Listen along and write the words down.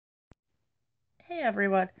Hey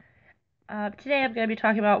everyone. Today I'm going to be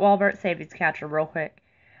talking about Walmart Savings Catcher real quick.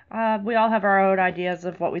 We all have our own ideas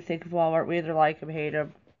of what we think of Walmart. We either like them, hate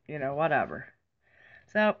them, whatever.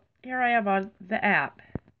 So here I am on the app.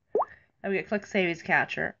 I'm going to click Savings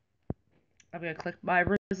Catcher. I'm going to click my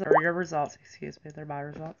results, or your results, excuse me, they're my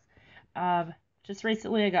results. Just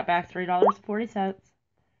recently I got back $3.40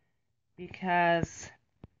 because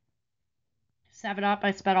 7-Up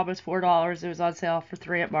I spent almost $4. It was on sale for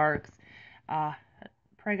 3 at Mark's.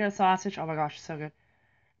 Prego sausage, oh my gosh, so good.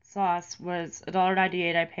 Sauce was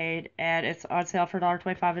 $1.98 I paid, and it's on sale for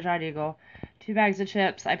 $1.25 at Giant Eagle. 2 bags of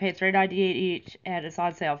chips, I paid $3.98 each, and it's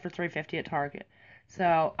on sale for $3.50 at Target.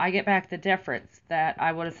 So I get back the difference that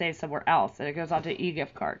I would have saved somewhere else, and it goes onto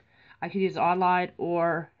e-gift card. I could use it online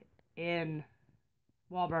or in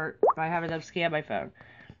Walmart by having them scan my phone.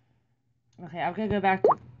 Okay, I'm going to go back to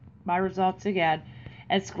my results again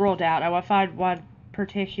and scroll down. I want to find one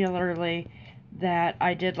particularly that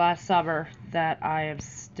I did last summer that I'm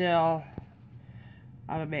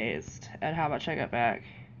amazed at how much I got back.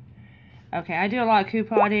 Okay, I do a lot of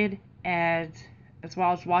couponing and as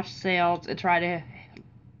well as watch sales and try to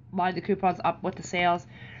line the coupons up with the sales.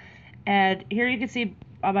 And here you can see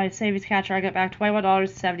on my savings catcher I got back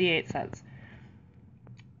 $21.78.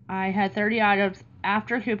 I had 30 items.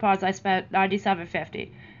 After coupons I spent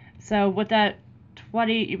 $97.50. So with that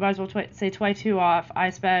 20, you might as well say 22 off,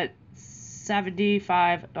 I spent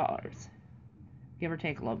 $75, give or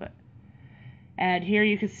take a little bit. And here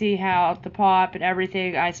you can see how the pop and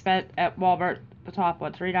everything I spent at Walmart, the top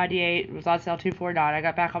one, $3.98, it was on sale $2.49. I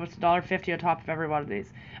got back almost $1.50 on top of every one of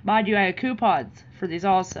these. Mind you, I had coupons for these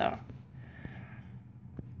also.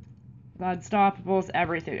 Unstoppables,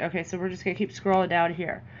 everything. Okay, so we're just going to keep scrolling down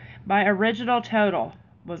here. My original total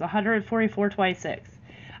was $144.26.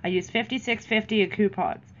 I used $56.50 in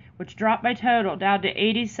coupons, which dropped my total down to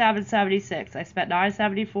 $87.76. I spent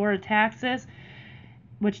 $9.74 in taxes,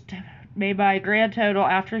 which made my grand total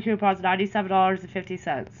after coupons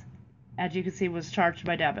 $97.50. As you can see, was charged to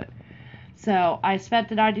my debit. So I spent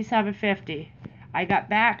the $97.50. I got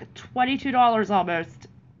back $22 almost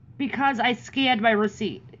because I scanned my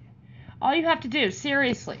receipt. All you have to do,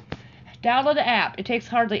 seriously, download the app. It takes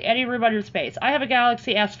hardly any room on your space. I have a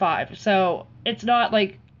Galaxy S5, so it's not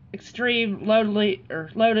like extreme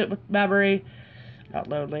loaded with memory. Not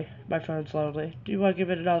lonely. My phone's lonely. Do you want to give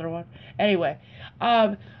it another one? Anyway,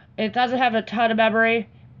 it doesn't have a ton of memory,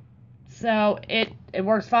 so it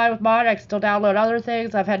works fine with mine. I can still download other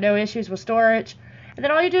things. I've had no issues with storage. And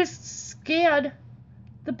then all you do is scan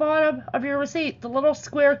the bottom of your receipt, the little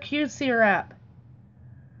square QC app.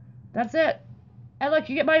 That's it. And look,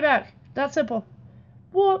 you get money back. That's simple.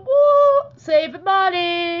 Woo woo! Saving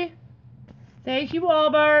money! Thank you,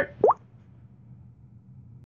 Walmart.